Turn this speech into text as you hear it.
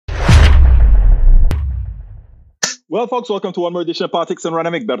Well, folks, welcome to one more edition of Politics and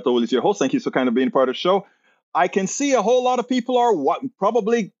Random. Egberto Will is your host. Thank you so kind of being part of the show. I can see a whole lot of people are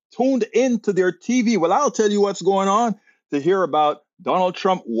probably tuned into their TV. Well, I'll tell you what's going on to hear about Donald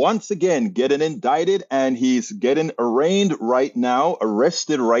Trump once again getting indicted, and he's getting arraigned right now,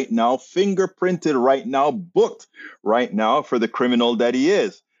 arrested right now, fingerprinted right now, booked right now for the criminal that he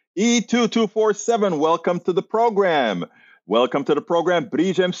is. E2247, welcome to the program. Welcome to the program,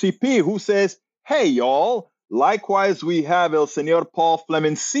 Bridge MCP, who says, hey, y'all. Likewise, we have El Señor Paul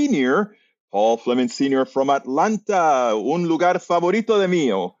Fleming Sr., Paul Fleming Sr. from Atlanta, un lugar favorito de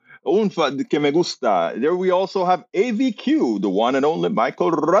mío, que me gusta. There we also have AVQ, the one and only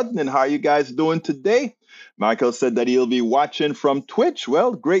Michael Rudnin. How are you guys doing today? Michael said that he'll be watching from Twitch.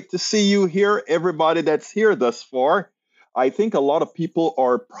 Well, great to see you here, everybody that's here thus far. I think a lot of people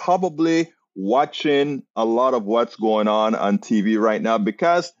are probably watching a lot of what's going on TV right now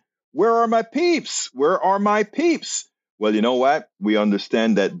because where are my peeps? Where are my peeps? Well, you know what? We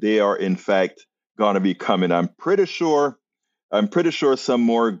understand that they are, in fact, going to be coming. I'm pretty sure some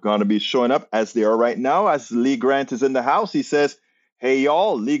more are going to be showing up as they are right now. As Lee Grant is in the house, he says, hey,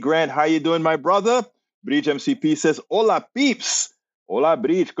 y'all. Lee Grant, how you doing, my brother? Bridge MCP says, hola, peeps. Hola,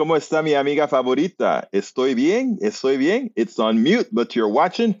 Bridge. ¿Cómo está mi amiga favorita? Estoy bien. It's on mute, but you're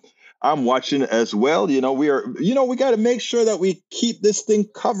watching. I'm watching as well. We got to make sure that we keep this thing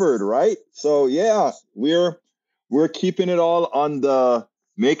covered, right? So yeah, we're keeping it all on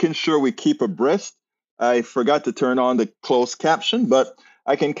making sure we keep abreast. I forgot to turn on the closed caption, but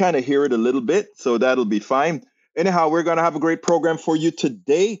I can kind of hear it a little bit, so that'll be fine. Anyhow, we're going to have a great program for you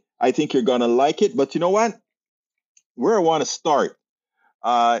today. I think you're going to like it, but you know what? Where I want to start,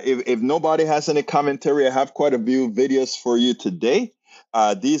 if nobody has any commentary, I have quite a few videos for you today.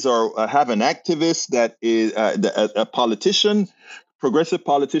 These are have an activist that is a politician, progressive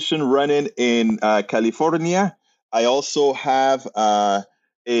politician running in California. I also have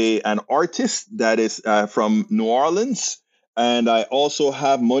an artist that is from New Orleans, and I also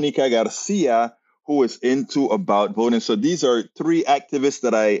have Monica Garcia, who is into about voting. So these are three activists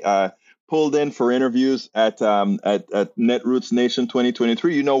that I pulled in for interviews at Netroots Nation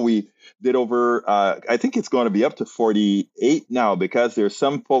 2023. We did over, I think it's going to be up to 48 now because there's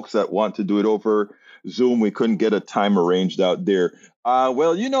some folks that want to do it over Zoom. We couldn't get a time arranged out there.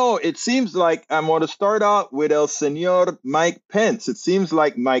 It seems like I'm going to start out with El Señor Mike Pence. It seems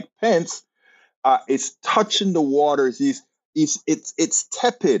like Mike Pence is touching the waters. It's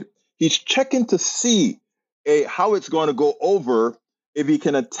tepid. He's checking to see how it's going to go over if he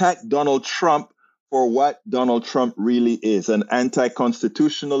can attack Donald Trump for what Donald Trump really is, an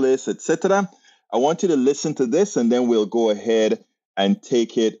anti-constitutionalist, etc. I want you to listen to this, and then we'll go ahead and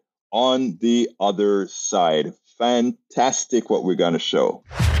take it on the other side. Fantastic what we're going to show.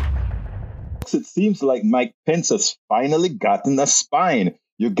 It seems like Mike Pence has finally gotten a spine.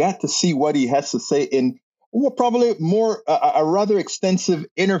 You got to see what he has to say in probably more a rather extensive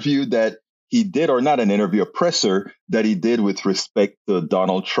interview that he did, or not an interview, a presser that he did with respect to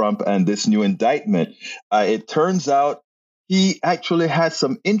Donald Trump and this new indictment. It turns out he actually has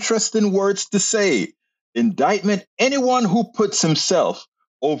some interesting words to say. Indictment, anyone who puts himself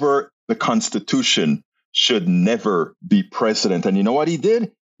over the Constitution should never be president. And you know what he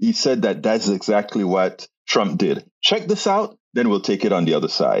did? He said that that's exactly what Trump did. Check this out, then we'll take it on the other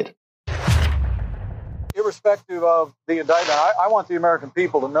side. Irrespective of the indictment, I want the American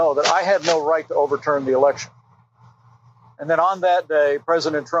people to know that I had no right to overturn the election. And then on that day,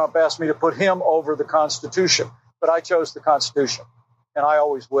 President Trump asked me to put him over the Constitution. But I chose the Constitution, and I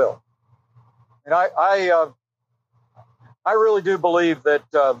always will. And I really do believe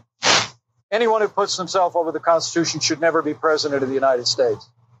that anyone who puts himself over the Constitution should never be president of the United States.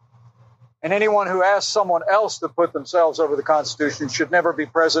 And anyone who asks someone else to put themselves over the Constitution should never be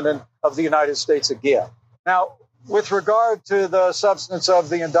president of the United States again. Now, with regard to the substance of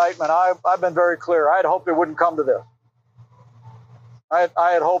the indictment, I've been very clear. I had hoped it wouldn't come to this.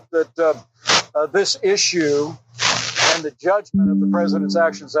 I had hoped that this issue and the judgment of the president's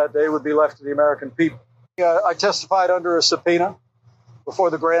actions that day would be left to the American people. I testified under a subpoena before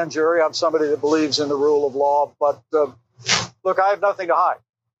the grand jury. I'm somebody that believes in the rule of law, but look, I have nothing to hide.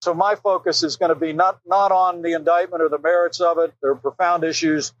 So my focus is going to be not on the indictment or the merits of it. There are profound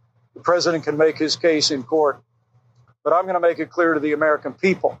issues. The president can make his case in court, but I'm going to make it clear to the American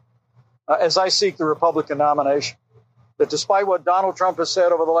people, as I seek the Republican nomination, that despite what Donald Trump has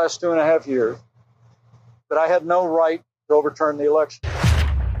said over the last 2.5 years, that I had no right to overturn the election.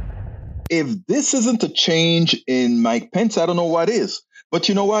 If this isn't a change in Mike Pence, I don't know what is. But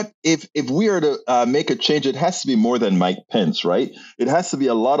you know what? If we are to make a change, it has to be more than Mike Pence, right? It has to be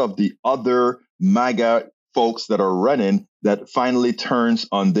a lot of the other MAGA folks that are running that finally turns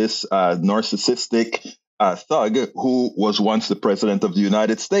on this narcissistic thug who was once the president of the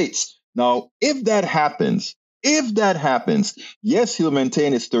United States. Now, if that happens, yes, he'll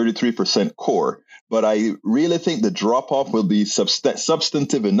maintain his 33% core, but I really think the drop-off will be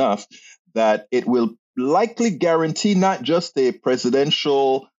substantive enough that it will likely guarantee not just a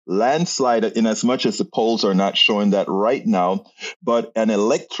presidential landslide, in as much as the polls are not showing that right now, but an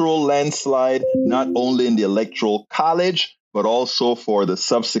electoral landslide, not only in the electoral college, but also for the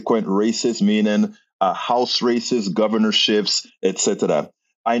subsequent races, meaning House races, governorships, etc.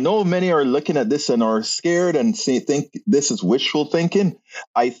 I know many are looking at this and are scared and think this is wishful thinking.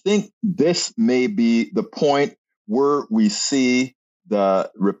 I think this may be the point where we see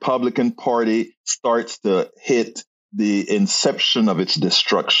the Republican Party starts to hit the inception of its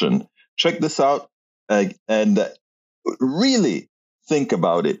destruction. Check this out and really think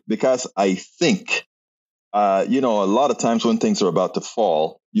about it, because I think, a lot of times when things are about to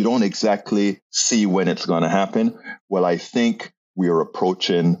fall, you don't exactly see when it's going to happen. Well, I think we are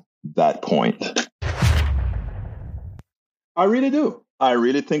approaching that point. I really do. I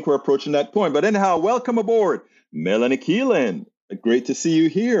really think we're approaching that point. But anyhow, welcome aboard, Melanie Keelan. Great to see you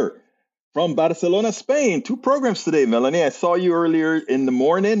here from Barcelona, Spain. 2 programs today, Melanie. I saw you earlier in the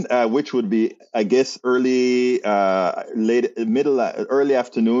morning, which would be, I guess, early afternoon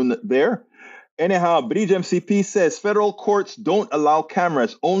there. Anyhow, Bridge MCP says federal courts don't allow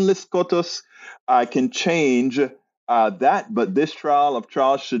cameras. Only SCOTUS can change that, but this trial of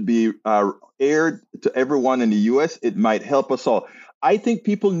trials should be aired to everyone in the U.S. It might help us all. I think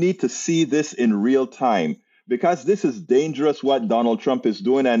people need to see this in real time, because this is dangerous what Donald Trump is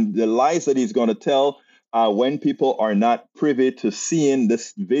doing, and the lies that he's going to tell when people are not privy to seeing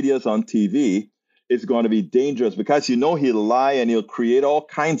this videos on TV is going to be dangerous, because he'll lie and he'll create all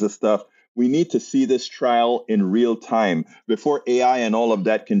kinds of stuff. We need to see this trial in real time before AI and all of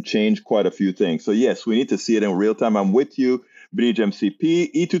that can change quite a few things. So yes, we need to see it in real time. I'm with you, Bridge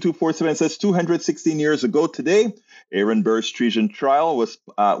MCP. E2247 says 216 years ago today, Aaron Burr's treason trial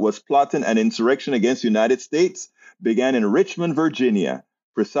was plotting an insurrection against the United States, began in Richmond, Virginia,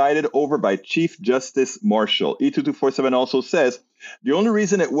 presided over by Chief Justice Marshall. E2247 also says the only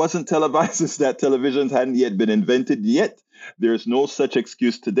reason it wasn't televised is that televisions hadn't yet been invented yet. There's no such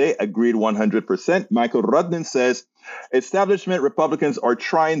excuse today. Agreed 100%. Michael Rudnin says establishment Republicans are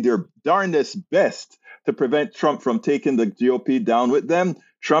trying their darndest best to prevent Trump from taking the GOP down with them.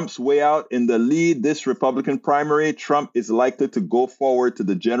 Trump's way out in the lead this Republican primary. Trump is likely to go forward to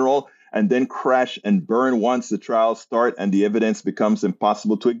the general and then crash and burn once the trials start and the evidence becomes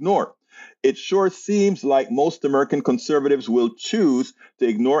impossible to ignore. It sure seems like most American conservatives will choose to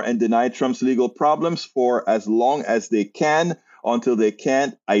ignore and deny Trump's legal problems for as long as they can until they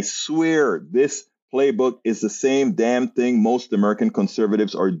can't. I swear this playbook is the same damn thing most American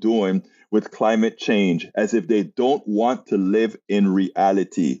conservatives are doing with climate change, as if they don't want to live in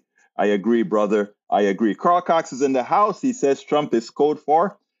reality. I agree, brother. I agree. Carl Cox is in the house. He says Trump is code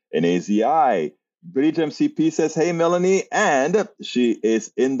for an AZI. Bridge MCP says, hey, Melanie, and she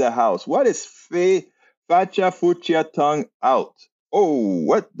is in the house. What is facha fuchsia tongue out? Oh,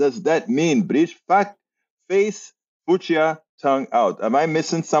 what does that mean, Bridge? Face fuchsia tongue out. Am I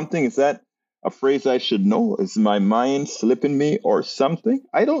missing something? Is that a phrase I should know? Is my mind slipping me or something?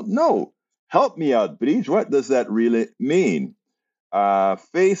 I don't know. Help me out, Bridge. What does that really mean?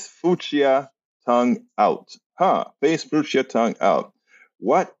 Face fuchsia tongue out. Face fuchsia tongue out.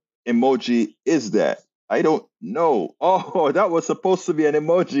 What emoji is that? I don't know. Oh, that was supposed to be an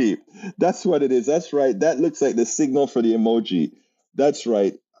emoji. That's what it is. That's right. That looks like the signal for the emoji. That's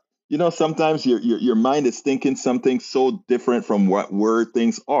right. Sometimes your mind is thinking something so different from where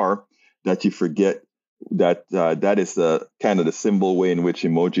things are that you forget that that is the kind of the symbol way in which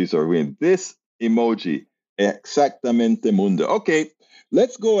emojis are in. This emoji, exactamente mundo. Okay,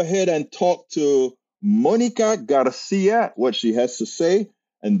 let's go ahead and talk to Monica Garcia, what she has to say,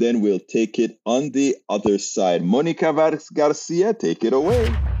 and then we'll take it on the other side. Monica Garcia, take it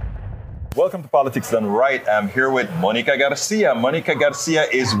away. Welcome to Politics Done Right. I'm here with Monica Garcia. Monica Garcia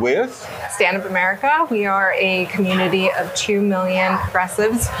is with Stand Up America. We are a community of 2 million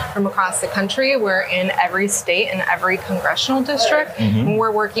progressives from across the country. We're in every state and every congressional district. And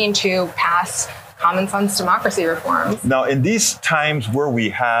we're working to pass common sense democracy reforms. Now, in these times where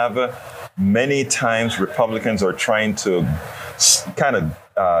we have many times Republicans are trying to kind of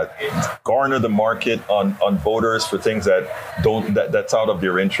garner the market on voters for things that's out of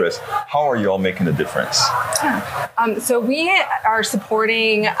their interest. How are you all making a difference? So we are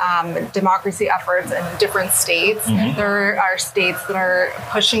supporting democracy efforts in different states. There are states that are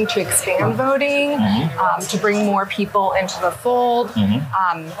pushing to expand voting, to bring more people into the fold,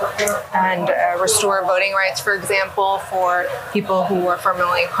 and restore voting rights, for example, for people who were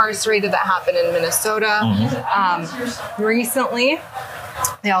formerly incarcerated. That happened in Minnesota. Recently,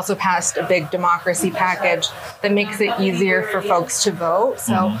 they also passed a big democracy package that makes it easier for folks to vote.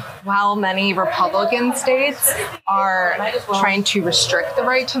 So while many Republican states are trying to restrict the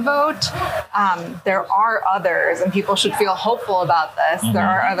right to vote, there are others, and people should feel hopeful about this. There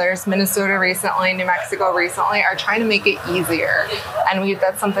are others. Minnesota recently, New Mexico recently, are trying to make it easier. And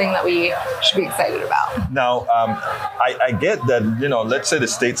that's something that we should be excited about. Now, I get that, let's say the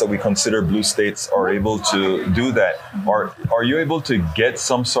states that we consider blue states are able to do that. Are you able to get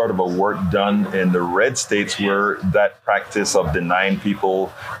some sort of a work done in the red states where that practice of denying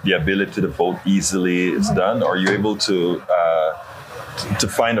people the ability to vote easily is done? Are you able to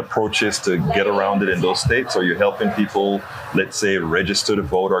find approaches to get around it in those states? Are you helping people, let's say, register to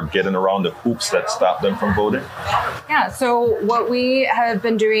vote, or getting around the hoops that stop them from voting? Yeah, so what we have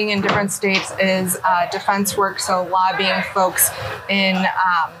been doing in different states is defense work, so lobbying folks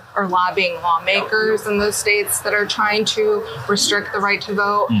or lobbying lawmakers in those states that are trying to restrict the right to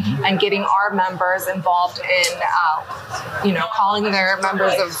vote, and getting our members involved in, calling their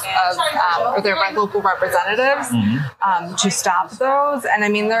members or their local representatives to stop those. And I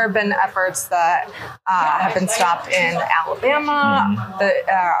mean, there have been efforts that have been stopped in Alabama.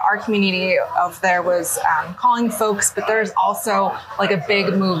 Our community of there was calling folks, but there's also like a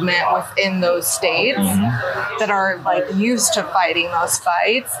big movement within those states that are like used to fighting those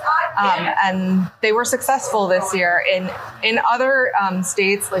fights. And they were successful this year. In other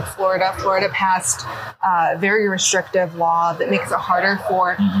states like Florida passed a very restrictive law that makes it harder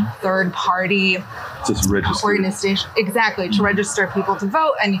for third-party organizations to register people to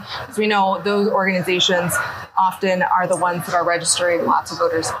vote. And as we know, those organizations often are the ones that are registering lots of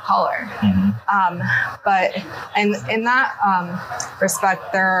voters of color. But in that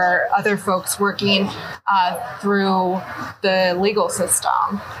respect, there are other folks working through the legal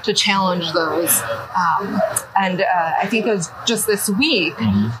system to challenge those. And I think it was just this week,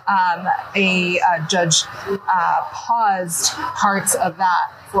 a judge paused parts of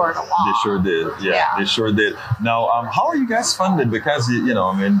that Florida law. They sure did. Yeah, they sure did. Now, how are you guys funded? Because,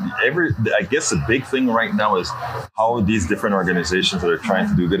 I guess the big thing right now is how these different organizations that are trying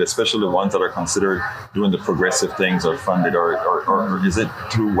to do good, especially the ones that are considered doing the progressive things, are funded, or is it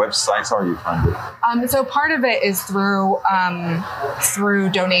through websites? How are you funded? So part of it is through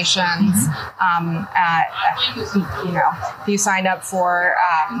donations. If you sign up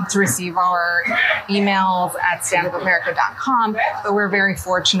to receive our emails at standupamerica.com, but we're very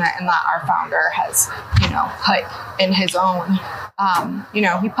fortunate in that our founder has, put in his own,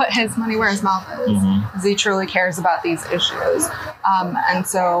 he put his money where his mouth is, because he truly cares about these issues. And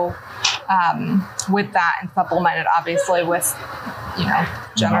so with that, and supplemented obviously with,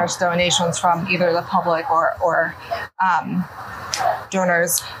 generous donations from either the public or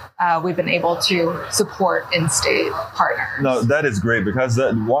donors, we've been able to support in-state partners. No, that is great, because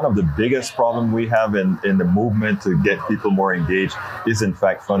one of the biggest problem we have in the movement to get people more engaged is in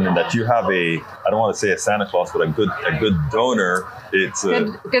fact funding. That you have I don't want to say a Santa Claus, but a good donor. It's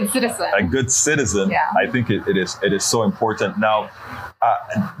a good citizen. A good citizen. Yeah. I think it is so important. Now,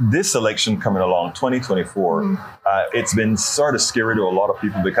 this election coming along, 2024, it's been sort of scary to a lot of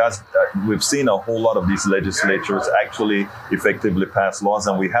people, because we've seen a whole lot of these legislatures actually effectively pass laws,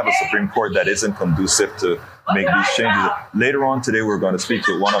 and we have a Supreme Court that isn't conducive to make these changes. Later on today, we're going to speak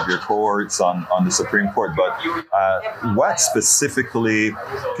to one of your cohorts on the Supreme Court. But what specifically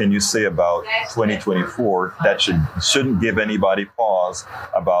can you say about 2024 that shouldn't give anybody pause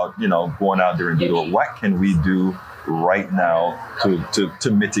about, going out there and doing? What can we do right now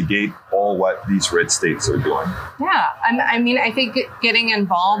to mitigate all what these red states are doing? Yeah, I think getting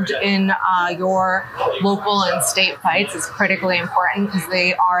involved in your local and state fights is critically important, because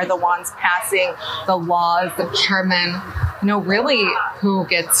they are the ones passing the laws that determine, really who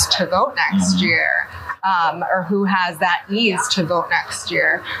gets to vote next year. Or who has that ease to vote next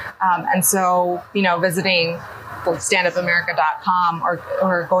year. And so, visiting standupamerica.com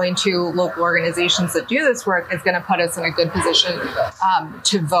or going to local organizations that do this work is going to put us in a good position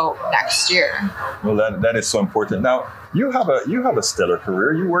to vote next year. Well, that is so important. Now, you have a stellar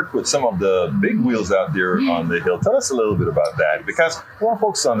career. You worked with some of the big wheels out there on the Hill. Tell us a little bit about that, because we want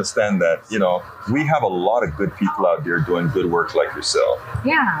folks to understand that, we have a lot of good people out there doing good work like yourself.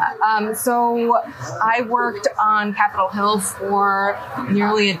 Yeah. So I worked on Capitol Hill for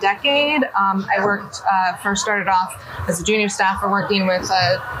nearly a decade. I first started off as a junior staffer working with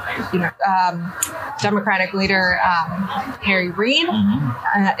Democratic leader Harry Reid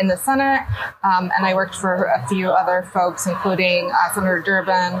in the Senate, and I worked for a few other folks, including Senator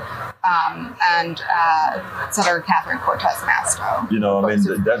Durbin and Senator Catherine Cortez Masto.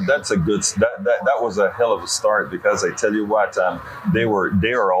 That's a good. That was a hell of a start, because I tell you what, they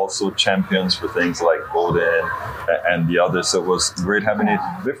are also champions for things like voting and the others. So it was great having it.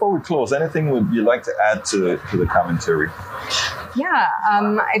 Before we close, anything would you like to add to the commentary? Yeah,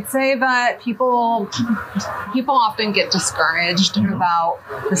 I'd say that people often get discouraged about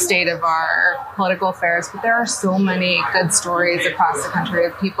the state of our political affairs, but there are so many good stories across the country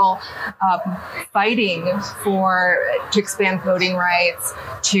of people fighting to expand voting rights,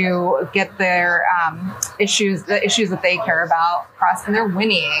 to get their issues that they care about across, and they're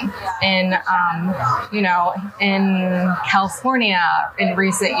winning. In California in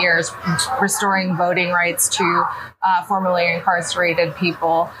recent years, restoring voting rights to formerly incarcerated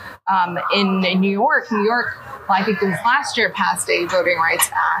people. In New York, I think it was last year, passed a Voting Rights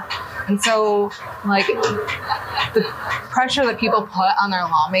Act. And so, the pressure that people put on their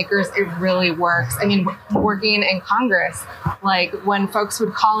lawmakers, it really works. I mean, working in Congress, when folks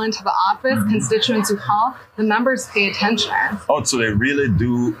would call into the office, constituents would call, the members pay attention. Oh, so they really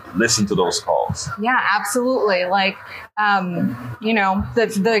do listen to those calls. Yeah, absolutely.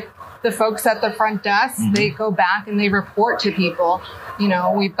 The folks at the front desk, they go back and they report to people,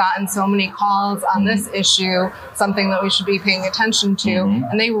 we've gotten so many calls on this issue, something that we should be paying attention to.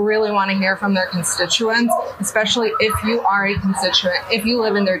 And they really want to hear from their constituents, especially if you are a constituent, if you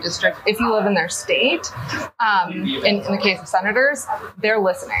live in their district, if you live in their state. In the case of senators, they're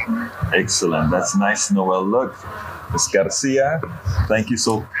listening. Excellent. That's nice, Noel. Look, Ms. Garcia, thank you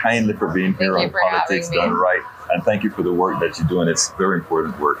so kindly for being here on Politics Done Right. And thank you for the work that you're doing. It's very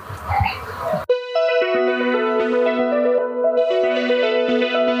important work.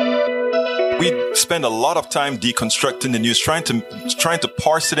 We spend a lot of time deconstructing the news, trying to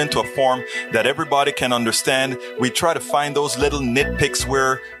parse it into a form that everybody can understand. We try to find those little nitpicks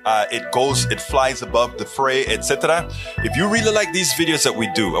where it flies above the fray, etc. If you really like these videos that we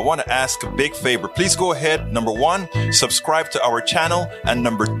do, I want to ask a big favor. Please go ahead. Number 1, subscribe to our channel. And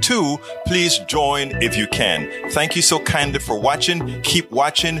number 2, please join if you can. Thank you so kindly for watching. Keep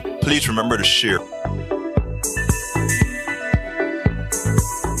watching. Please remember to share.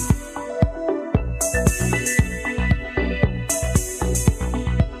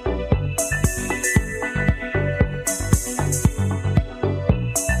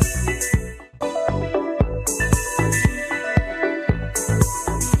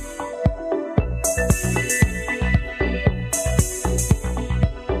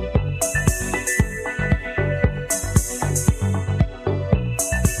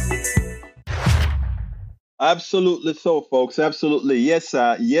 Absolutely so, folks. Absolutely. Yes,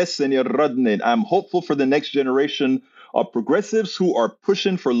 Senor Rodney. I'm hopeful for the next generation of progressives who are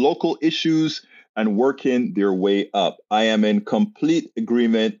pushing for local issues and working their way up. I am in complete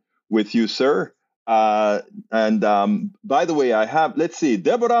agreement with you, sir. By the way, let's see,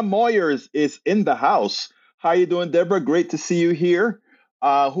 Deborah Moyers is in the house. How you doing, Deborah? Great to see you here.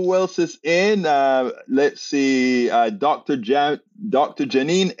 Who else is in? Let's see, Dr.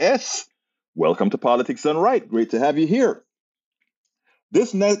 Janine S. Welcome to Politics Done Right. Great to have you here.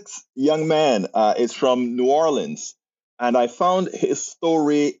 This next young man is from New Orleans, and I found his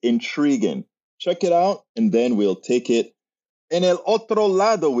story intriguing. Check it out, and then we'll take it. En el otro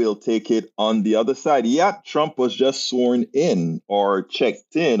lado, we'll take it on the other side. Yeah, Trump was just sworn in or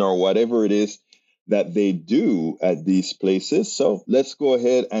checked in or whatever it is that they do at these places. So let's go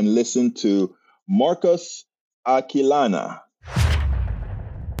ahead and listen to Marcus Aquilana.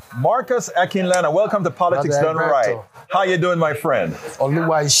 Marcus Aquilana, welcome to Politics Done Right. How you doing, my friend?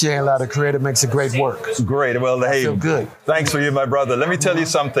 Oluwa Ishenla, the creator, makes a great work. Great. Well, hey, I feel good. Thanks for you, my brother. Let me tell you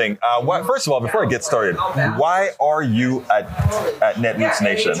something. First of all, before I get started, why are you at Netroots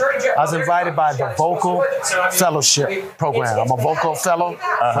Nation? I was invited by the Vocal Fellowship Program. I'm a Vocal Fellow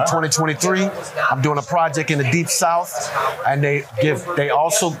for 2023. I'm doing a project in the Deep South, and they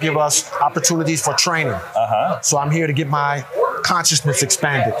also give us opportunities for training. So I'm here to get my consciousness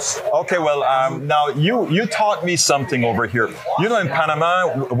expanded. Okay, well, now you taught me something over here. You know, in Panama,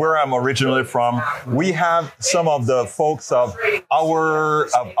 where I'm originally from, we have some of the folks of our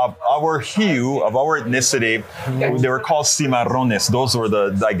hue, of our ethnicity. They were called cimarrones. Those were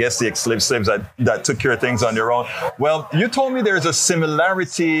I guess the ex-slaves that took care of things on their own. Well, you told me there's a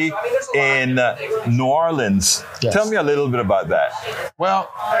similarity in New Orleans. Yes. Tell me a little bit about that. Well,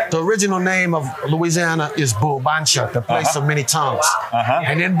 the original name of Louisiana is Bulbancha, the place of many tongues.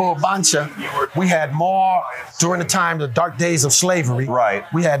 And in Bulbancha, we had more, during the time, the dark days of slavery, right.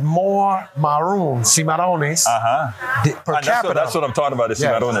 we had more maroons, cimarrones, per capita. That's what I'm talking about, the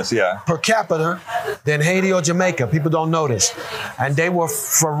cimarrones, per capita than Haiti or Jamaica. People don't know this. And they were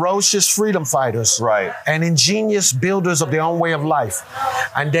ferocious freedom fighters, right, and ingenious builders of their own way of life.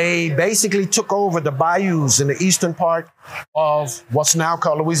 And they basically took over the bayous in the eastern part of what's now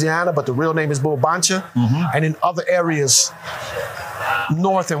called Louisiana, but the real name is Bulbancha, and in other areas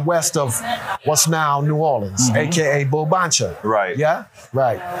north and west of what's now New Orleans, aka Bulbancha. Right. Yeah?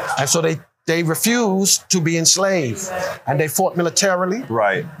 Right. And so they refused to be enslaved, and they fought militarily.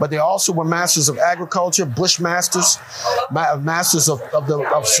 Right. But they also were masters of agriculture, bushmasters, masters of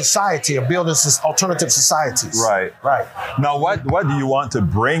society, of building alternative societies. Right. Right. Now, what do you want to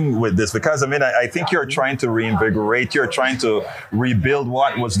bring with this? Because, I mean, I think you're trying to reinvigorate, you're trying to rebuild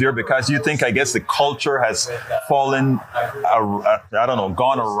what was there, because you think, I guess, the culture has fallen,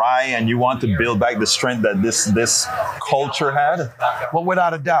 gone awry, and you want to build back the strength that this culture had? Well,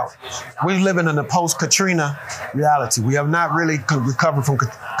 without a doubt. We're living in a post-Katrina reality. We have not really recovered from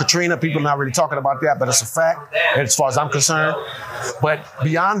Katrina. People are not really talking about that, but it's a fact as far as I'm concerned. But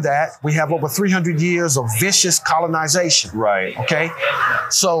beyond that, we have over 300 years of vicious colonization. Right. Okay?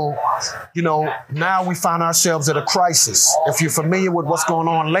 So, now we find ourselves at a crisis. If you're familiar with what's going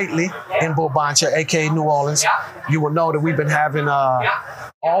on lately in Bulbancha, aka New Orleans, you will know that we've been having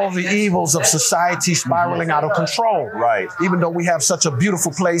all the evils of society spiraling out of control. Right. Even though we have such a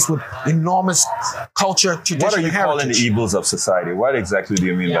beautiful place with enormous culture, tradition, what are you and heritage. Calling the evils of society? What exactly do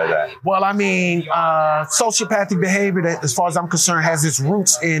you mean by that? Well, I mean, sociopathic behavior that, as far as I'm concerned, has its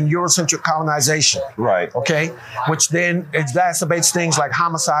roots in Eurocentric colonization. Right. Okay? Which then exacerbates things like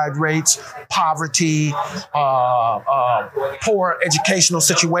homicide rates, poverty, poor educational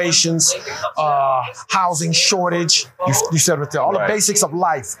situations, housing shortage. You said it there. All the basics of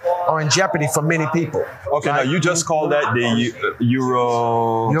life are in jeopardy for many people. Okay, right? Now you just call that the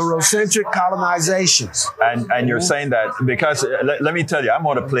Eurocentric colonization. And you're saying that because, let me tell you, I'm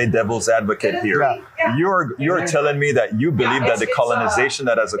going to play devil's advocate here. Yeah. You're telling me that you believe that the colonization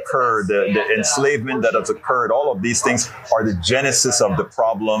that has occurred, the enslavement that has occurred, all of these things are the genesis of the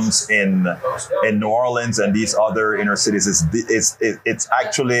problems in New Orleans and these other inner cities. It's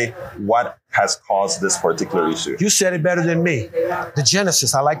actually what has caused this particular issue. You said it better than me. The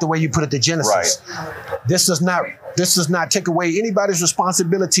genesis. I like the way you put it, the genesis. Right. This does not take away anybody's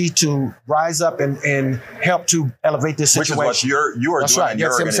responsibility to rise up and help to elevate this situation. Which is what you are That's doing right. in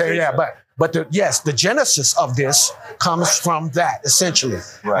your organization. Yeah, but the genesis of this comes from that, essentially.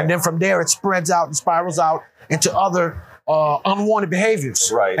 Right. And then from there, it spreads out and spirals out into other unwanted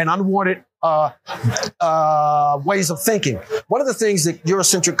behaviors. Right. And unwanted ways of thinking. One of the things that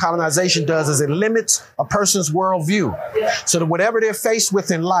Eurocentric colonization does is it limits a person's worldview. So that whatever they're faced with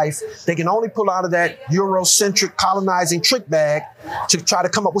in life, they can only pull out of that Eurocentric colonizing trick bag to try to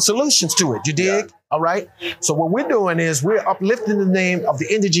come up with solutions to it. You dig? Yeah. All right. So what we're doing is we're uplifting the name of the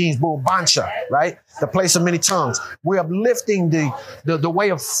indigenes Bulbancha, right? The place of many tongues. We're uplifting the way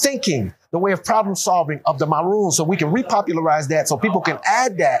of thinking, the way of problem solving of the Maroons, so we can repopularize that, so people can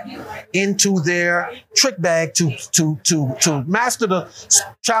add that into their trick bag to master the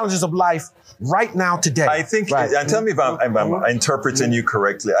challenges of life right now, today. I think, and tell me if I'm interpreting you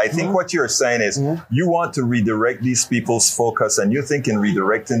correctly. I think what you're saying is you want to redirect these people's focus, and you think in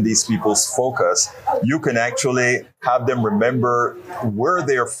redirecting these people's focus, you can actually have them remember where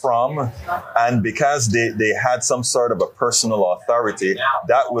they're from, and because they had some sort of a personal authority,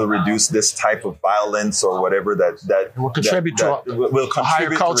 that will reduce this type of violence or whatever that will contribute to a higher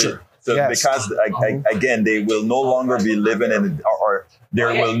culture. Because again, they will no longer be living in, or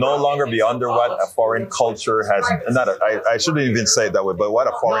there will no longer be under what a foreign culture has. I shouldn't even say it that way, but what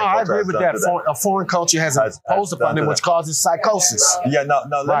a foreign culture has done to them. I agree with that. A foreign culture has imposed upon them, which causes psychosis. Yeah. Now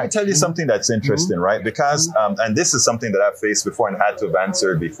let me tell you something that's interesting, right? Because and this is something that I've faced before and had to have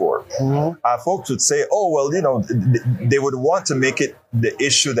answered before. Folks would say, "Oh, well, they would want to make it the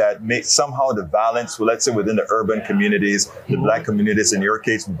issue that makes somehow the violence, well, let's say within the urban communities, the Black communities, in your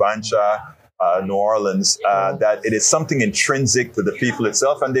case, Bancha, New Orleans, that it is something intrinsic to the people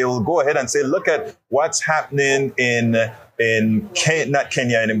itself." And they will go ahead and say, look at what's happening in not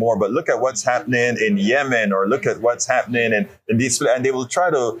Kenya anymore, but look at what's happening in Yemen, or look at what's happening in these, and they will try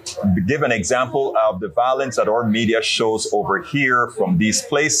to give an example of the violence that our media shows over here from these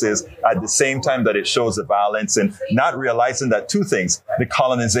places at the same time that it shows the violence, and not realizing that two things: the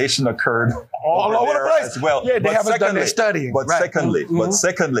colonization occurred all over the place as well. Yeah, they haven't done their studying. But secondly,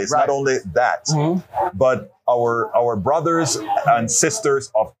 it's not only that, but our brothers and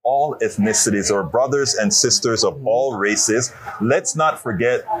sisters of all ethnicities, or brothers and sisters of all races. Let's not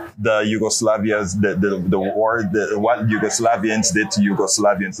forget the Yugoslavians, the war, what Yugoslavians did to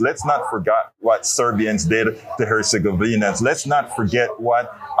Yugoslavians. Let's not forget what Serbians did to Herzegovinians. Let's not forget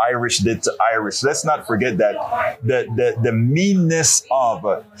what Irish did to Irish. Let's not forget that the meanness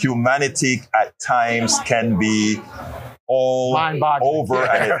of humanity at times can be all over,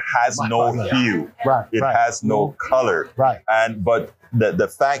 and it has no hue. It has no color. But the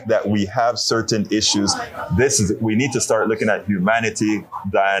fact that we have certain issues, we need to start looking at humanity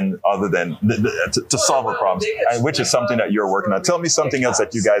to solve our problems, and which is something that you're working on. Tell me something else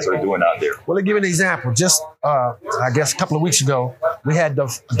that you guys are doing out there. Well, to give you an example, just I guess a couple of weeks ago, we had the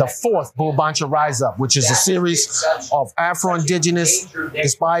fourth Bulbancha Rise Up, which is a series of Afro-Indigenous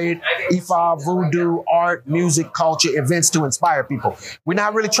inspired Ifa, voodoo, art, music, culture, events to inspire people. We're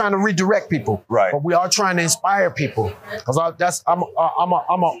not really trying to redirect people, but we are trying to inspire people. Because I'm a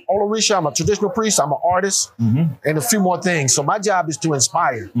Olorisha, I'm a traditional priest, I'm an artist, and a few more things. So my job is to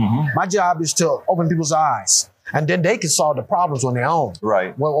inspire. My job is to open people's eyes. And then they can solve the problems on their own.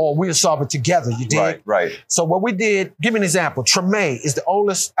 Well, or we'll solve it together, you dig? So what we did, give me an example. Treme is the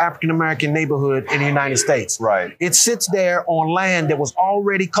oldest African-American neighborhood in the United States. It sits there on land that was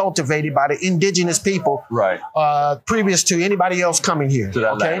already cultivated by the indigenous people previous to anybody else coming here.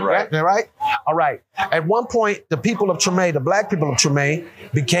 All right. At one point, the people of Treme, the black people of Treme,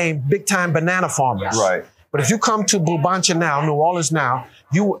 became big-time banana farmers. But if you come to Bulbancha now, New Orleans now,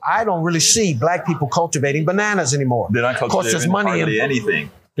 I don't really see black people cultivating bananas anymore. They're not cultivating hardly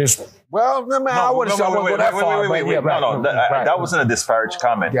anything. Well, I wouldn't go that far. That wasn't a disparaged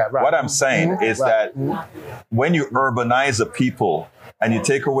comment. What I'm saying is that when you urbanize a people and you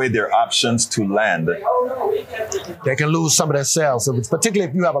take away their options to land, they can lose some of their sales. So particularly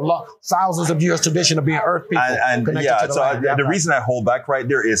if you have thousands of years tradition of being earth people. The reason I hold back right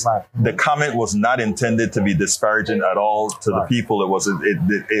there is the comment was not intended to be disparaging at all to the people.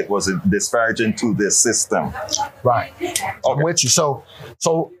 It was disparaging to this system. I'm with you. So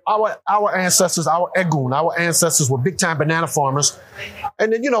our ancestors, our Egun, our ancestors were big time banana farmers.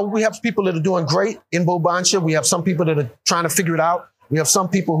 And then, we have people that are doing great in Bulbancha. We have some people that are trying to figure it out. We have some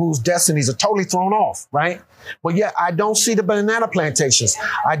people whose destinies are totally thrown off, But yet I don't see the banana plantations.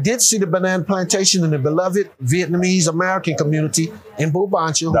 I did see the banana plantation in the beloved Vietnamese American community in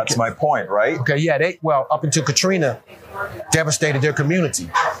Bulbancha. That's my point, right? Up until Katrina devastated their community.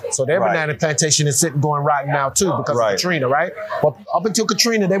 So their banana plantation is sitting going rotten now too because of Katrina, But up until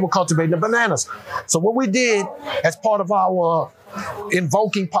Katrina, they were cultivating the bananas. So what we did as part of our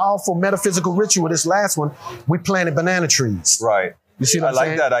invoking powerful metaphysical ritual, this last one, we planted banana trees. You see what I'm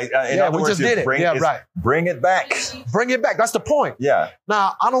saying? I like that. We just did it. Bring it back. Bring it back. That's the point.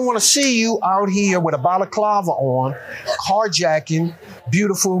 Now, I don't want to see you out here with a balaclava on, carjacking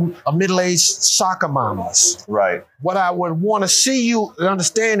beautiful middle-aged soccer mamas. What I would want to see you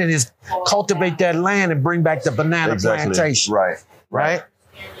understanding is cultivate that land and bring back the banana plantation.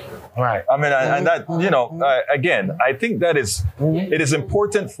 Right? I mean, and that, again, I think that it is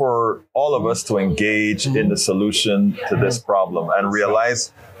important for all of us to engage in the solution to this problem and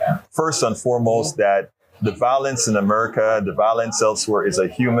realize, first and foremost, that the violence in America, the violence elsewhere is a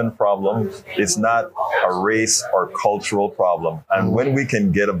human problem. It's not a race or cultural problem. And when we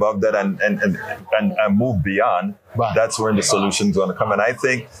can get above that and move beyond, that's when the solution is going to come. And I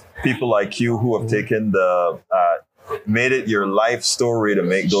think people like you who have taken made it your life story to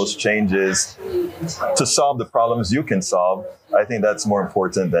make those changes to solve the problems you can solve. I think that's more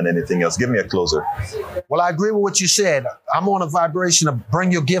important than anything else. Give me a closer. Well, I agree with what you said. I'm on a vibration of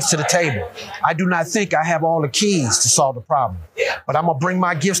bring your gifts to the table. I do not think I have all the keys to solve the problem, but I'm going to bring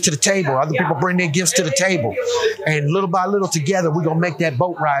my gifts to the table. Other people bring their gifts to the table. And little by little together, we're going to make that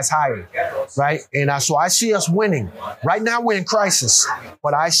boat rise higher, And so I see us winning. Right now, we're in crisis,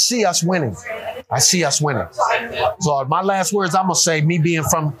 but I see us winning. So my last words, I'm going to say, me being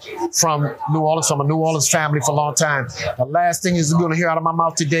from New Orleans, from a New Orleans family for a long time, the last thing you're going to hear out of my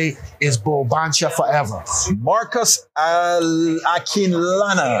mouth today is Bulbancha forever. Marcus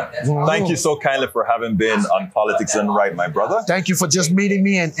Akinlana, thank you so kindly for having been on Politics and Right, my brother. Thank you for just meeting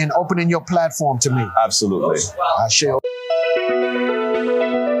me and opening your platform to me. Absolutely. I shall.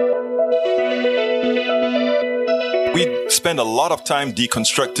 We spend a lot of time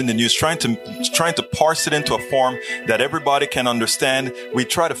deconstructing the news, trying to parse it into a form that everybody can understand. We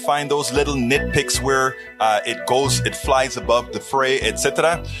try to find those little nitpicks where it flies above the fray,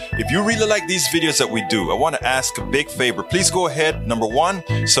 etc. If you really like these videos that we do, I want to ask a big favor. Please go ahead. Number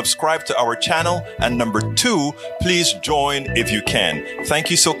 1, subscribe to our channel. And number 2, please join if you can. Thank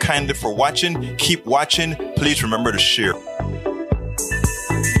you so kindly for watching. Keep watching. Please remember to share.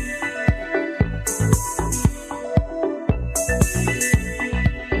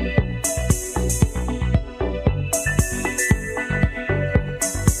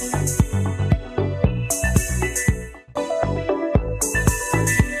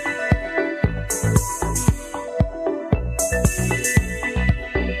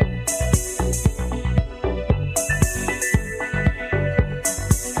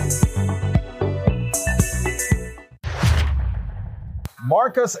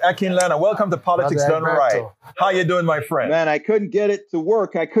 Marcus Akinlana, welcome to Politics Done Right. How you doing, my friend? Man, I couldn't get it to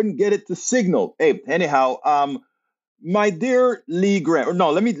work. I couldn't get it to signal. Hey, anyhow, my dear Lee Grant.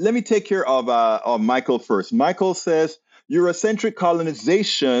 No, let me take care of Michael first. Michael says Eurocentric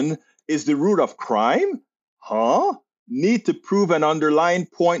colonization is the root of crime. Huh? Need to prove an underlying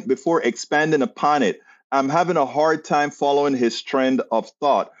point before expanding upon it. I'm having a hard time following his trend of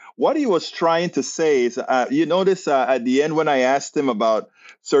thought. What he was trying to say is, you notice at the end when I asked him about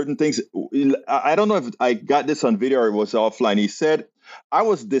certain things, I don't know if I got this on video or it was offline. He said, I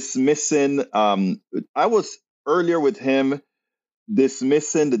was dismissing, I was earlier with him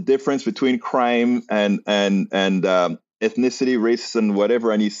dismissing the difference between crime and ethnicity, race, and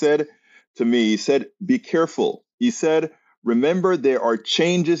whatever. And he said to me, he said, be careful. He said, remember, there are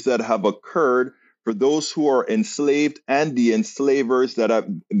changes that have occurred for those who are enslaved and the enslavers that are,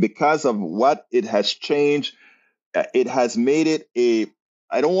 because of what it has changed, it has made it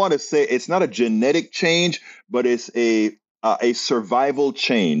I don't want to say it's not a genetic change, but it's a survival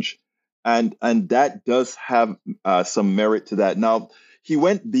change. And that does have some merit to that. Now, he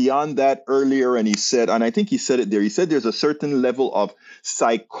went beyond that earlier and he said, and I think he said it there, he said there's a certain level of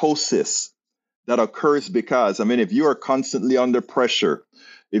psychosis that occurs because, I mean, if you are constantly under pressure,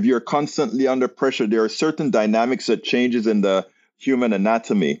 there are certain dynamics that changes in the human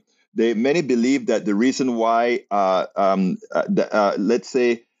anatomy. Many believe that the reason why, let's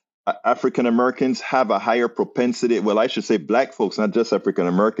say, African Americans have a higher propensity, well, I should say black folks, not just African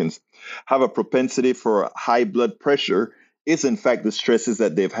Americans, have a propensity for high blood pressure is in fact the stresses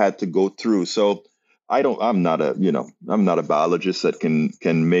that they've had to go through. So I'm not a biologist that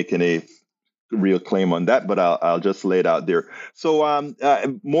can make any real claim on that, but I'll just lay it out there. So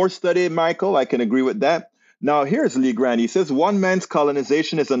more study, Michael, I can agree with that. Now, here's Lee Grant. He says, one man's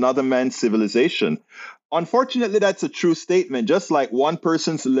colonization is another man's civilization. Unfortunately, that's a true statement. Just like one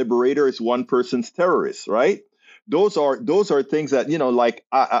person's liberator is one person's terrorist, right? Those are things that, like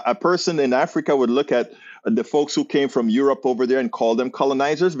a person in Africa would look at the folks who came from Europe over there and call them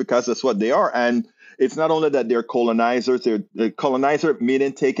colonizers because that's what they are. And it's not only that they're colonizers, they're colonizer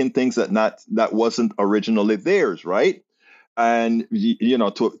meaning taking things that wasn't originally theirs, right? And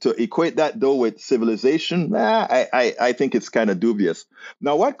to equate that though with civilization, I think it's kind of dubious.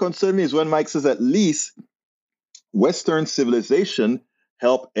 Now, what concerns me is when Mike says at least Western civilization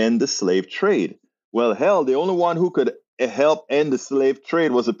helped end the slave trade. Well, hell, the only one who could help end the slave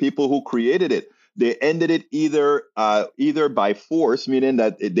trade was the people who created it. They ended it either by force, meaning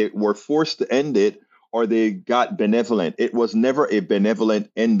that they were forced to end it, or they got benevolent. It was never a benevolent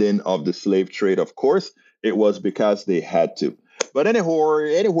ending of the slave trade, of course. It was because they had to. But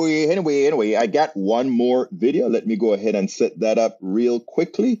anyway, I got one more video. Let me go ahead and set that up real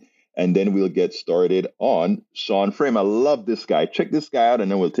quickly, and then we'll get started on Sean Frame. I love this guy. Check this guy out,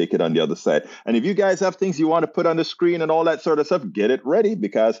 and then we'll take it on the other side. And if you guys have things you want to put on the screen and all that sort of stuff, get it ready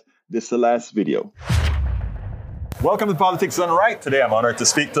because this is the last video. Welcome to Politics Done Right. Today I'm honored to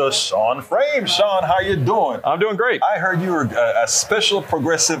speak to Sean Frame. Sean, how you doing? I'm doing great. I heard you were a special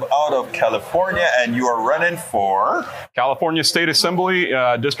progressive out of California and you are running for? California State Assembly,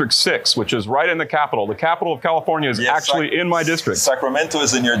 District 6, which is right in the capital. The capital of California is actually in my district. Sacramento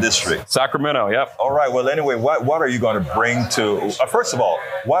is in your district. Sacramento, yep. All right. Well, anyway, what are you going to bring to? First of all,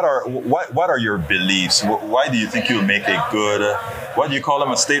 what are your beliefs? Why do you think you'll make a good What do you call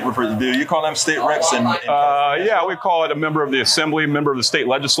them? A state representative? Do you call them state reps? Yeah, we call it a member of the assembly, member of the state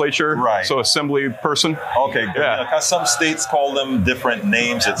legislature. Right. So assembly person. Okay, good. Yeah. Because some states call them different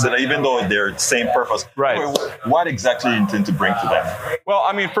names, etc., even though they're the same purpose. Right. What exactly do you intend to bring to them? Well,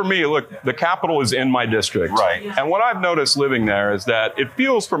 I mean, for me, look, the capital is in my district. Right. And what I've noticed living there is that it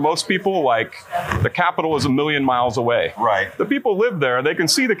feels for most people like the capital is a million miles away. Right. The people live there, they can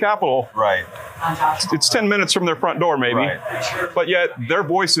see the capital. Right. It's 10 minutes from their front door, maybe. Right. But yet their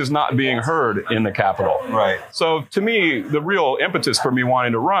voice is not being heard in the capital. Right. So to me, the real impetus for me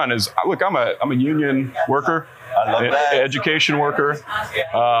wanting to run is, look, I'm a union worker. I love that. Education worker.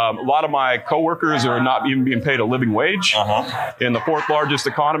 A lot of my coworkers are not even being paid a living wage in the fourth largest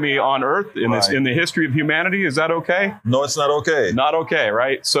economy on earth in the history of humanity. Is that okay? No, it's not okay. Not okay,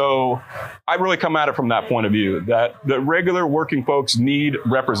 right? So I really come at it from that point of view, that the regular working folks need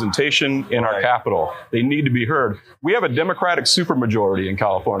representation in our capital. They need to be heard. We have a Democratic supermajority in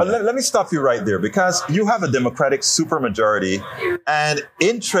California. Let me stop you right there, because you have a Democratic supermajority, and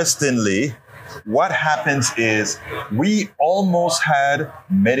interestingly, what happens is we almost had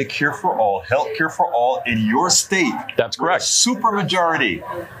Medicare for all, healthcare for all in your state. That's correct. Supermajority.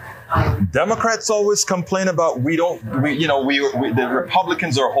 Democrats always complain about the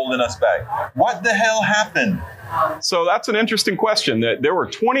Republicans are holding us back. What the hell happened? So that's an interesting question. That there were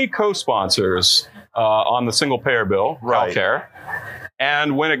 20 co-sponsors on the single payer bill, healthcare.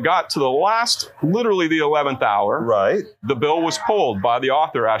 And when it got to the last, literally the 11th hour, the bill was pulled by the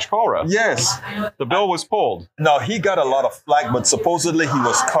author, Ash Kalra. Yes. The bill was pulled. Now, he got a lot of flack, but supposedly he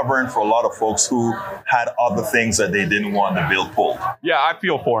was covering for a lot of folks who had other things that they didn't want the bill pulled. Yeah, I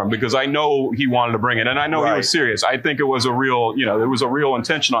feel for him because I know he wanted to bring it, and I know he was serious. I think it was a real, there was a real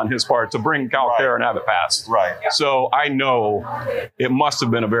intention on his part to bring CalCare and have it passed. Right. So I know it must have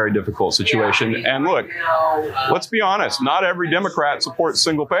been a very difficult situation. And look, let's be honest, not every Democrat supports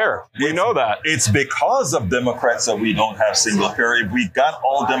single payer. We know that. It's because of Democrats that we don't have single payer. If we got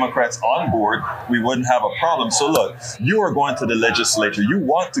all Democrats on board, we wouldn't have a problem. So look, you are going to the legislature. You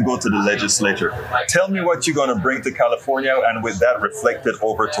want to go to the legislature. Tell me what you're going to bring to California, and with that reflected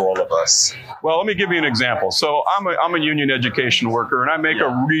over to all of us. Well, let me give you an example. So I'm a union education worker, and I make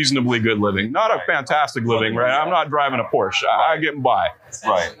a reasonably good living. Not a fantastic living, right? I'm not driving a Porsche. I get by.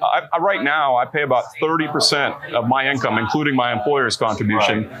 Right. Right now, I pay about 30% of my income, including my employer's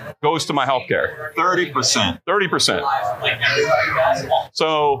contribution, goes to my health care. 30%. 30%.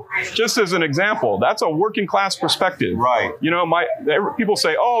 So just as an example, that's a working class perspective. Right. People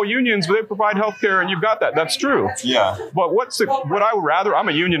say, oh, unions, they provide health care and you've got that. That's true. Yeah. But what I would rather, I'm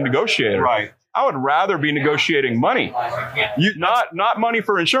a union negotiator. Right. I would rather be negotiating money, not money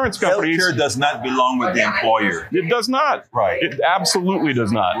for insurance companies. Healthcare does not belong with the employer. It does not. Right. It absolutely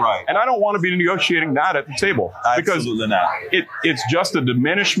does not. Right. And I don't want to be negotiating that at the table. Absolutely not. It's just a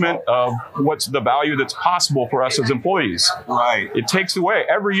diminishment of what's the value that's possible for us as employees. Right. It takes away.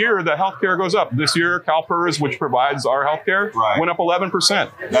 Every year, the healthcare goes up. This year, CalPERS, which provides our healthcare, went up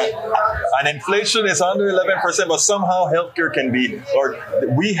 11%. And inflation is under 11%, but somehow healthcare can be, or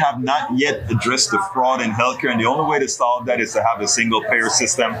we have not yet address the fraud in healthcare, and the only way to solve that is to have a single payer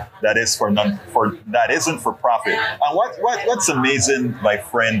system that is that isn't for profit. And what's amazing, my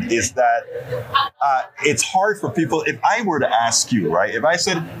friend, is that it's hard for people. If I were to ask you, right, if I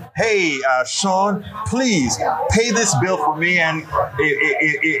said, hey, Sean, please pay this bill for me, and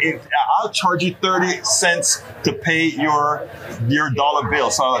I'll charge you 30 cents to pay your dollar bill.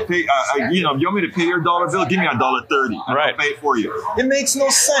 So I'll pay, you want me to pay your dollar bill? Give me $1.30. I'll pay it for you. It makes no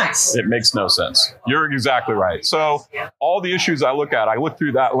sense. It makes no sense. You're exactly right. So all the issues I look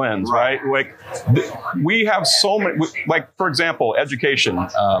through that lens, right? Like we have so many, like for example, education.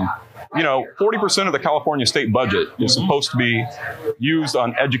 40% of the California state budget is supposed to be used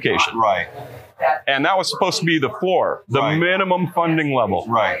on education. Right. And that was supposed to be the floor, the minimum funding level.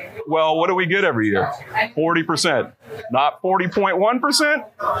 Right. Well, what do we get every year? 40%. Not 40.1%?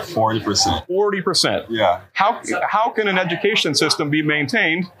 40%. 40%. Yeah. How can an education system be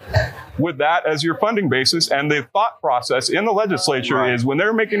maintained with that as your funding basis? And the thought process in the legislature is when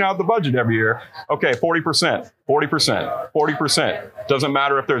they're making out the budget every year, okay, 40%, 40%, 40%. Doesn't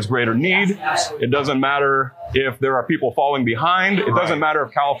matter if there's greater need. It doesn't matter if there are people falling behind. It doesn't matter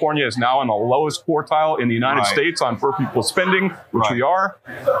if California is now in the lowest quartile in the United States on per pupil spending, which we are.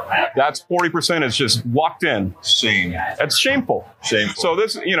 That's 40% is just locked in. Shame. It's shameful. Shameful. So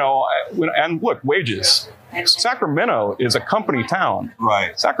this, and look, wages. Sacramento is a company town.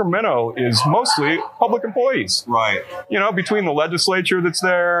 Right. Sacramento is mostly public employees. Right. You know, between the legislature that's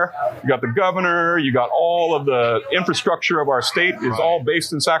there, you got the governor, you got all of the infrastructure of our state is all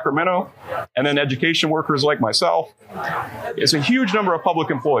based in Sacramento, and then education workers like myself. It's a huge number of public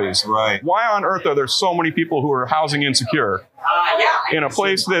employees. Right. Why on earth are there so many people who are housing insecure in a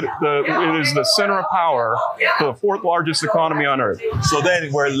place that it is the center of power for the fourth largest economy on earth? So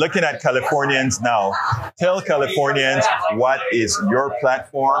then we're looking at Californians now. Tell Californians what is your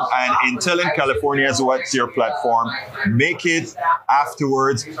platform, and in telling Californians what's your platform, make it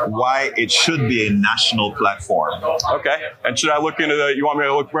afterwards why it should be a national platform. Okay. And should I look into the, you want me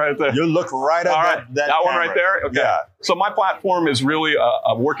to look right at the? You look right at that one right there? Okay. Yeah. So my platform is really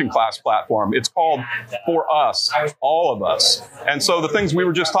a working class platform. It's called For Us, All of Us. And so the things we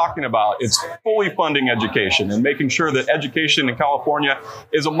were just talking about, it's fully funding education and making sure that education in California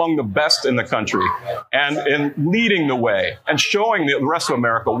is among the best in the country, and leading the way and showing the rest of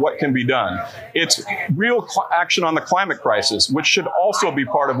America what can be done. It's real action on the climate crisis, which should also be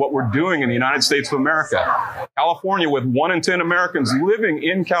part of what we're doing in the United States of America. California, with 1 in 10 Americans living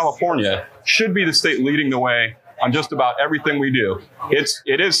in California, should be the state leading the way on just about everything we do.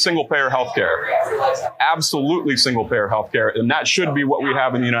 It is single-payer healthcare, absolutely single-payer healthcare, and that should be what we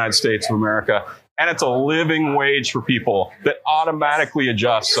have in the United States of America. And it's a living wage for people that automatically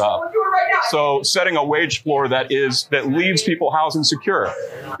adjusts up. So setting a wage floor that leaves people housing secure.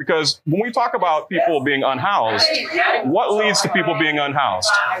 Because when we talk about people being unhoused, what leads to people being unhoused?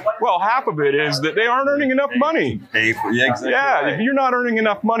 Well, half of it is that they aren't earning enough money. If you're not earning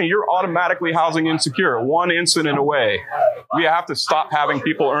enough money, you're automatically housing insecure, one incident away. We have to stop having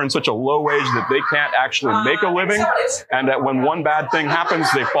people earn such a low wage that they can't actually make a living, and that when one bad thing happens,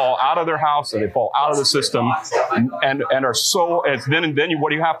 they fall out of their house and they fall out of the system, and are so. Then what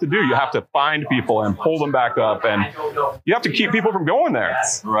do you have to do? You have to find people and pull them back up, and you have to keep people from going there.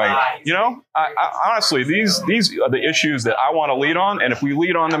 Right. You know, I honestly, these are the issues that I want to lead on, and if we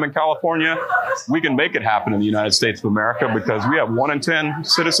lead on them in California, we can make it happen in the United States of America, because we have 1 in 10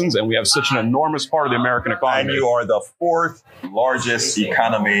 citizens, and we have such an enormous part of the American economy. And you are the 4th largest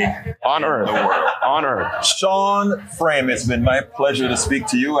economy on earth. In the world. On earth. Sean Frame, it's been my pleasure to speak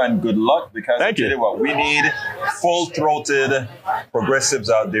to you, and good luck, because thank you. What we need, full-throated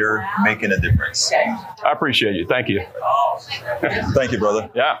progressives out there making a difference. I appreciate you. Thank you. Thank you, brother.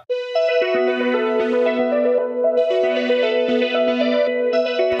 Yeah.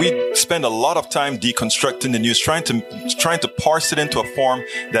 We spend a lot of time deconstructing the news, trying to parse it into a form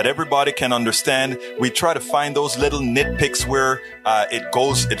that everybody can understand. We try to find those little nitpicks where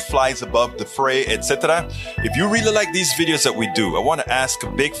it flies above the fray, etc. If you really like these videos that we do, I want to ask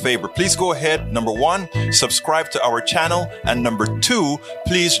a big favor. Please go ahead. Number 1, subscribe to our channel. And number 2,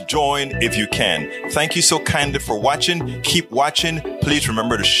 please join if you can. Thank you so kindly for watching. Keep watching. Please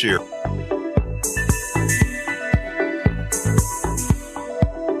remember to share.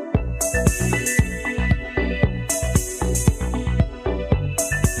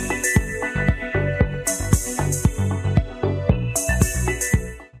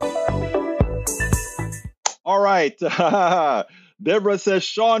 All right. Deborah says,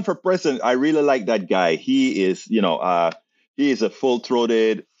 Sean for president. I really like that guy. He is, he is a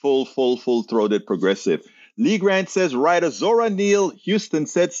full-throated progressive. Lee Grant says, writer Zora Neale Houston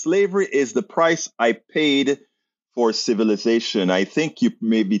said, slavery is the price I paid for civilization. I think you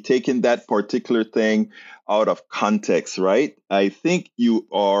may be taking that particular thing out of context, right? I think you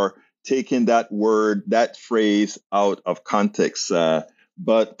are taking that phrase out of context.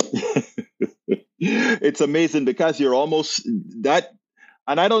 But it's amazing, because you're almost that.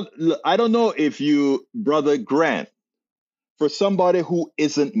 And I don't know if you, Brother Grant, for somebody who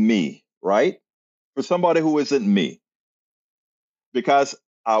isn't me, right? For somebody who isn't me, because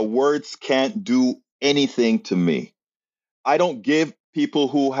our words can't do anything to me. I don't give people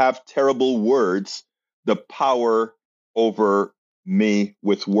who have terrible words the power over me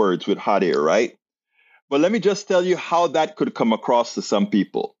with words, with hot air, right? But let me just tell you how that could come across to some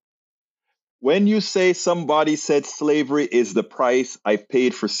people. When you say somebody said slavery is the price I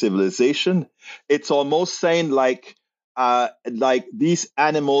paid for civilization, it's almost saying like these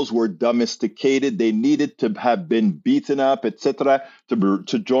animals were domesticated, they needed to have been beaten up, etc.,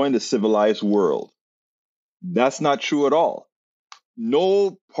 to join the civilized world. That's not true at all.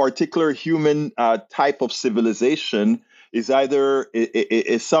 No particular human type of civilization is either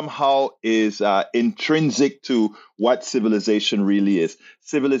somehow intrinsic to what civilization really is.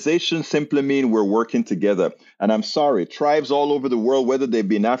 Civilization simply means we're working together. And I'm sorry, tribes all over the world, whether they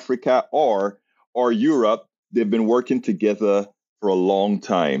be in Africa or Europe, they've been working together for a long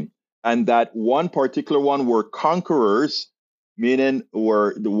time. and that one particular one were conquerors, meaning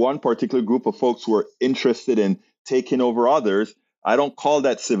were the one particular group of folks who were interested in taking over others. I don't call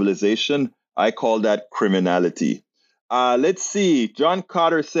that civilization. I call that criminality. Let's see. John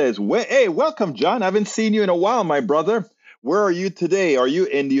Carter says, hey, welcome, John. I haven't seen you in a while, my brother. Where are you today? Are you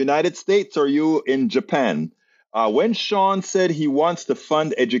in the United States or are you in Japan? When Sean said he wants to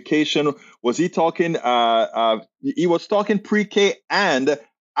fund education, was he talking, he was talking pre-K and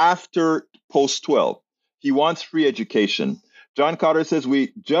after post-12. He wants free education. John Carter says,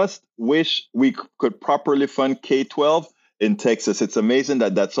 we just wish we could properly fund K-12 in Texas. It's amazing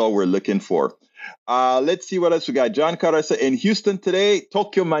that that's all we're looking for. Let's see what else we got. John Carter said, in Houston today,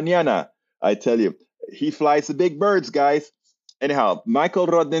 Tokyo mañana. I tell you, he flies the big birds, guys. Anyhow, Michael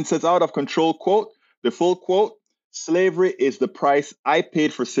Rodden says, out of control quote, the full quote, slavery is the price I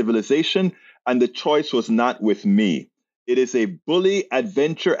paid for civilization, and the choice was not with me. It is a bully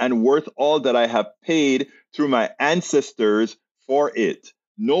adventure and worth all that I have paid through my ancestors for it.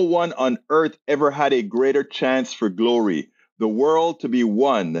 No one on earth ever had a greater chance for glory, the world to be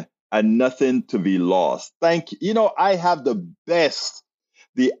won and nothing to be lost. Thank you. You know, I have the best,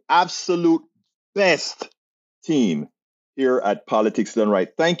 the absolute best team here at Politics Done Right.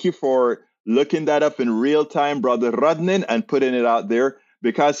 Thank you for looking that up in real time, Brother Rudnin, and putting it out there,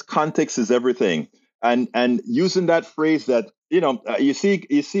 because context is everything. And using that phrase that, you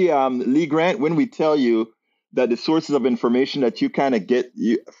see, Lee Grant, when we tell you that the sources of information that you kind of get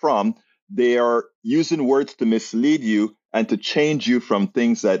from, they are using words to mislead you and to change you from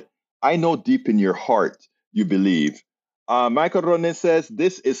things that I know deep in your heart you believe. Michael Ronin says,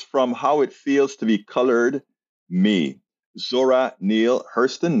 this is from how it feels to be colored me. Zora Neale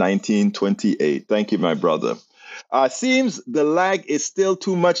Hurston, 1928. Thank you, my brother. Seems the lag is still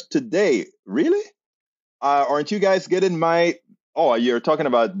too much today. Really? Aren't you guys getting my... Oh, you're talking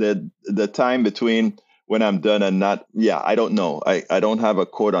about the time between when I'm done and not... Yeah, I don't know. I don't have a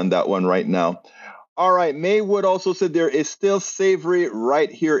quote on that one right now. All right. Maywood also said there is still slavery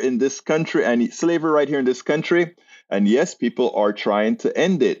right here in this country, and slavery right here in this country. And yes, people are trying to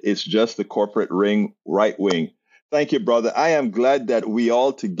end it. It's just the corporate ring right wing. Thank you, brother. I am glad that we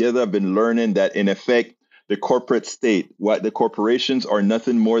all together have been learning that, in effect, the corporate state, what the corporations are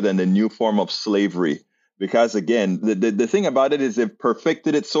nothing more than the new form of slavery. Because, again, the thing about it is they've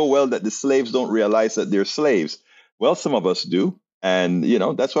perfected it so well that the slaves don't realize that they're slaves. Well, some of us do. And,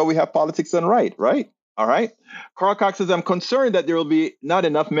 that's why we have Politics Done Right, right? All right. Carl Cox says, I'm concerned that there will be not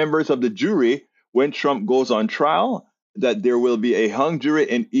enough members of the jury when Trump goes on trial, that there will be a hung jury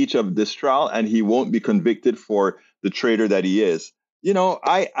in each of this trial, and he won't be convicted for the traitor that he is.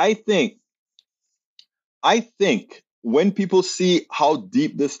 I think when people see how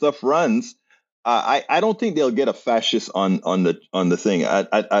deep this stuff runs, I don't think they'll get a fascist on the thing.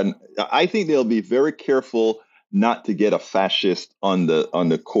 I think they'll be very careful not to get a fascist on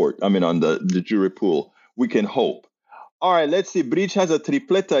the court. I mean, on the jury pool. We can hope. All right, let's see. Breach has a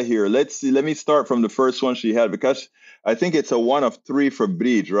tripleta here. Let's see. Let me start from the first one she had, because I think it's a 1 of 3 for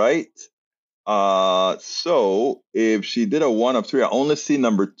Breach, right? So if she did a 1 of 3, I only see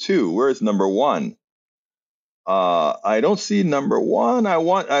number 2. Where is number 1? I don't see number 1.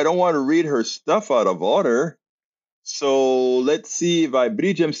 I don't want to read her stuff out of order. So let's see if I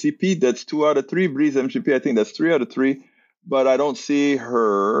Breach MCP, that's 2 out of 3. Breach MCP, I think that's 3 out of 3. But I don't see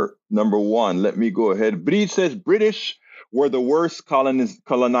her number 1. Let me go ahead. Breach says British were the worst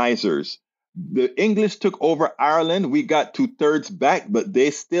colonizers. The English took over Ireland. We got 2/3 back, but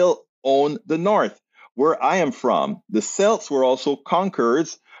they still own the north. Where I am from, the Celts were also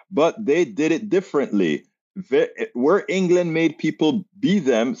conquerors, but they did it differently. Where England made people be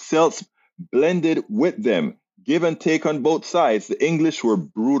them, Celts blended with them. Give and take on both sides. The English were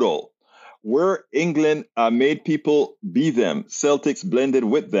brutal. Where England made people be them, Celtics blended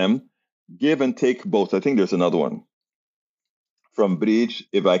with them. Give and take both. I think there's another one from Breach,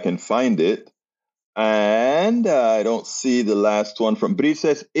 if I can find it. And I don't see the last one from Breach.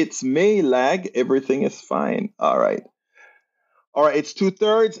 Says, it's May lag. Everything is fine. All right. It's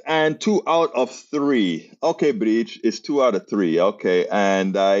 2/3 and 2 out of 3. Okay, Breach, it's 2 out of 3. Okay,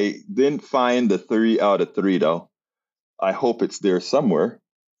 and I didn't find the 3 out of 3, though. I hope it's there somewhere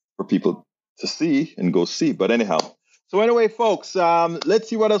for people to see and go see. But anyhow, so anyway, folks, let's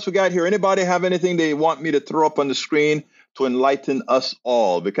see what else we got here. Anybody have anything they want me to throw up on the screen to enlighten us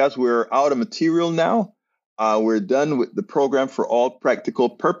all? Because we're out of material now. We're done with the program for all practical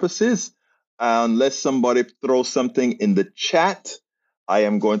purposes. Unless somebody throws something in the chat, I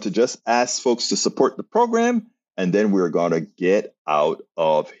am going to just ask folks to support the program, and then we're going to get out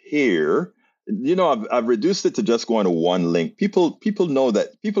of here. I've reduced it to just going to one link. People know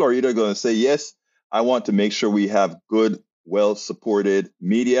that people are either going to say, yes, I want to make sure we have good, well-supported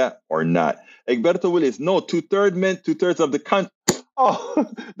media or not. Egberto Willis, no, two-thirds of the country.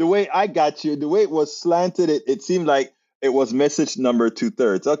 Oh, the way I got you, the way it was slanted, it seemed like it was message number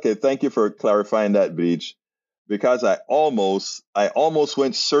two-thirds. Okay, thank you for clarifying that, Beach, because I almost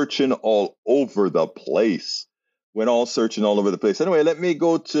went searching all over the place. Anyway, let me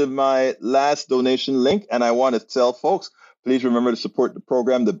go to my last donation link, and I want to tell folks, please remember to support the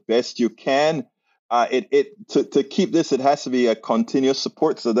program the best you can. To keep this, it has to be a continuous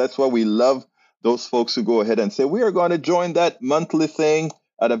support. So that's why we love those folks who go ahead and say, we are going to join that monthly thing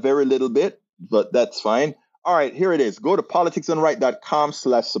at a very little bit, but that's fine. All right, here it is. Go to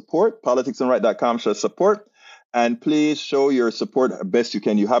politicsandright.com/support, politicsandright.com/support, and please show your support best you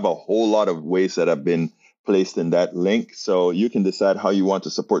can. You have a whole lot of ways that have been placed in that link, so you can decide how you want to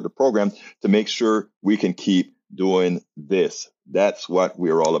support the program to make sure we can keep doing this. That's what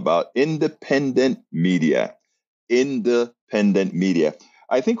we're all about. Independent media. Independent media.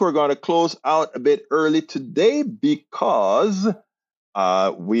 I think we're going to close out a bit early today because I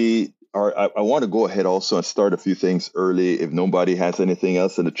want to go ahead also and start a few things early if nobody has anything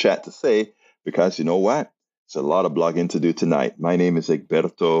else in the chat to say, because you know what? It's a lot of blogging to do tonight. My name is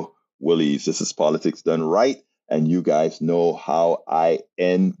Egberto Willis. This is Politics Done Right. And you guys know how I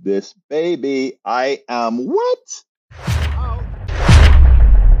end this baby. I am what?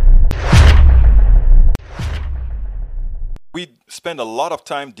 We spend a lot of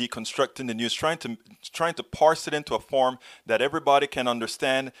time deconstructing the news, trying to parse it into a form that everybody can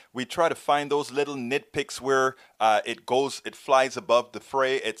understand. We try to find those little nitpicks where it flies above the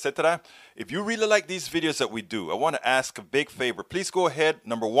fray, etc. If you really like these videos that we do, I want to ask a big favor. Please go ahead.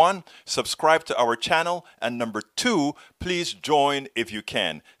 Number 1, subscribe to our channel. And number 2, please join if you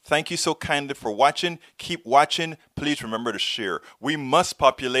can. Thank you so kindly for watching. Keep watching. Please remember to share. We must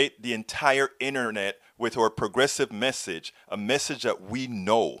populate the entire internet with our progressive message, a message that we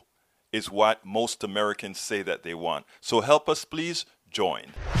know is what most Americans say that they want. So help us, please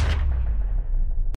join.